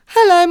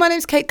Hello, my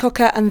name's Kate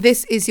Cocker and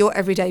this is your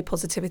Everyday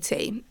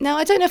Positivity. Now,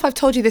 I don't know if I've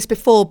told you this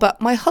before,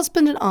 but my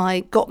husband and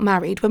I got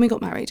married. When we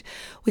got married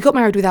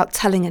without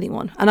telling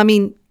anyone. And I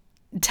mean,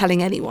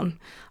 telling anyone.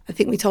 I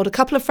think we told a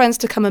couple of friends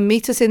to come and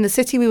meet us in the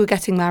city we were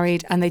getting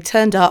married, and they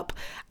turned up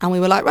and we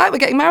were like, right, we're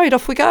getting married,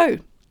 off we go.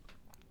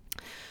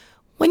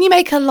 When you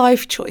make a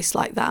life choice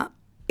like that,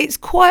 it's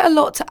quite a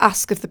lot to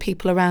ask of the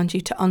people around you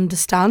to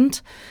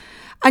understand.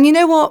 And you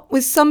know what?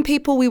 With some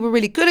people, we were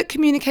really good at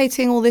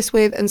communicating all this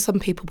with, and some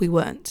people we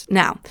weren't.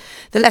 Now,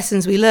 the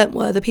lessons we learnt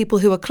were the people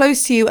who are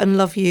close to you and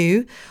love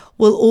you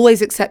will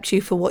always accept you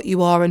for what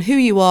you are and who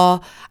you are.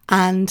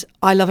 And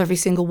I love every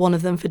single one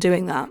of them for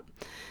doing that.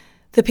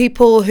 The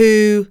people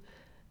who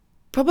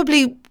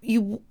probably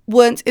you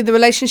weren't in the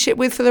relationship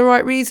with for the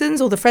right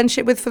reasons, or the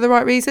friendship with for the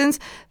right reasons,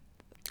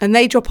 and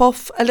they drop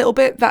off a little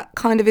bit, that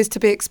kind of is to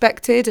be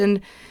expected. And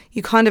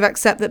you kind of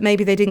accept that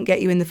maybe they didn't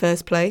get you in the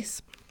first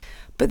place.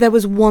 But there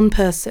was one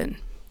person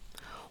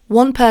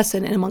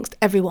in amongst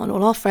everyone,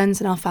 all our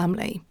friends and our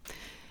family,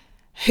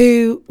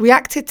 who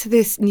reacted to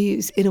this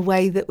news in a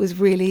way that was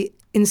really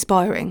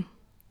inspiring.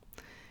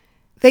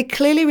 They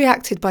clearly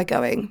reacted by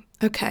going,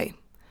 okay,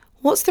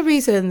 what's the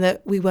reason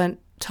that we weren't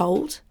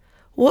told?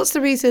 What's the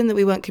reason that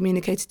we weren't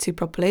communicated to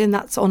properly? And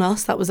that's on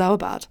us, that was our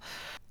bad.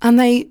 And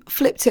they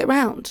flipped it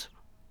around.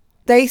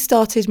 They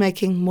started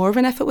making more of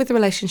an effort with the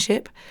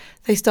relationship.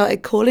 They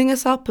started calling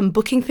us up and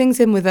booking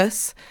things in with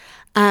us.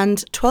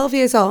 And 12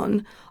 years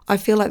on, I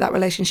feel like that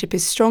relationship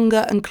is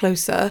stronger and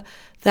closer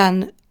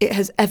than it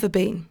has ever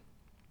been.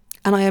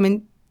 And I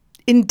am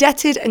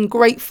indebted and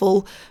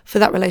grateful for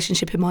that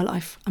relationship in my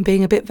life. I'm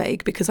being a bit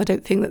vague because I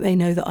don't think that they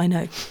know that I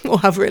know or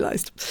have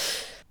realised.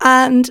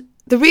 And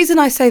the reason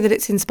I say that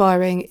it's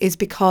inspiring is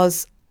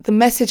because the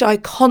message I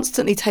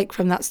constantly take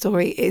from that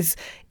story is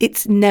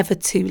it's never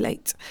too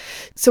late.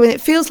 So when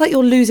it feels like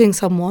you're losing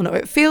someone, or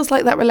it feels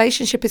like that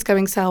relationship is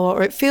going sour,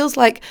 or it feels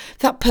like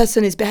that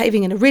person is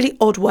behaving in a really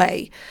odd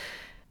way,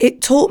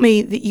 it taught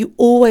me that you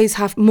always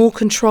have more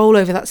control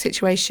over that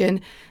situation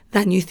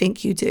than you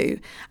think you do.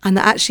 And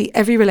that actually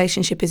every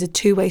relationship is a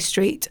two-way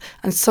street.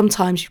 And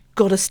sometimes you've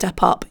got to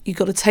step up, you've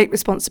got to take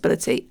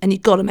responsibility, and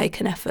you've got to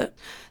make an effort.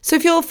 So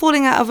if you're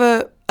falling out of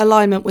a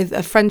alignment with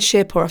a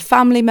friendship or a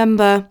family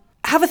member,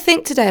 have a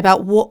think today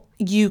about what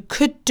you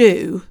could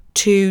do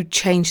to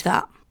change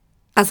that.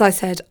 As I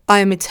said, I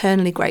am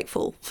eternally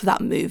grateful for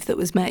that move that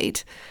was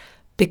made,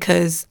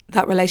 because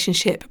that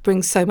relationship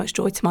brings so much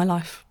joy to my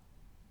life.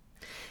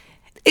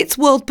 It's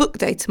World Book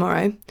Day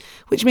tomorrow,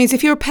 which means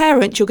if you're a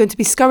parent, you're going to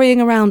be scurrying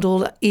around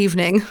all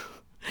evening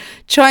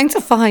trying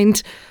to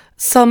find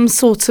some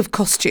sort of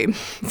costume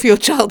for your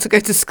child to go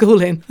to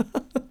school in.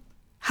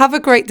 Have a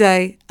great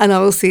day, and I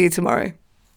will see you tomorrow.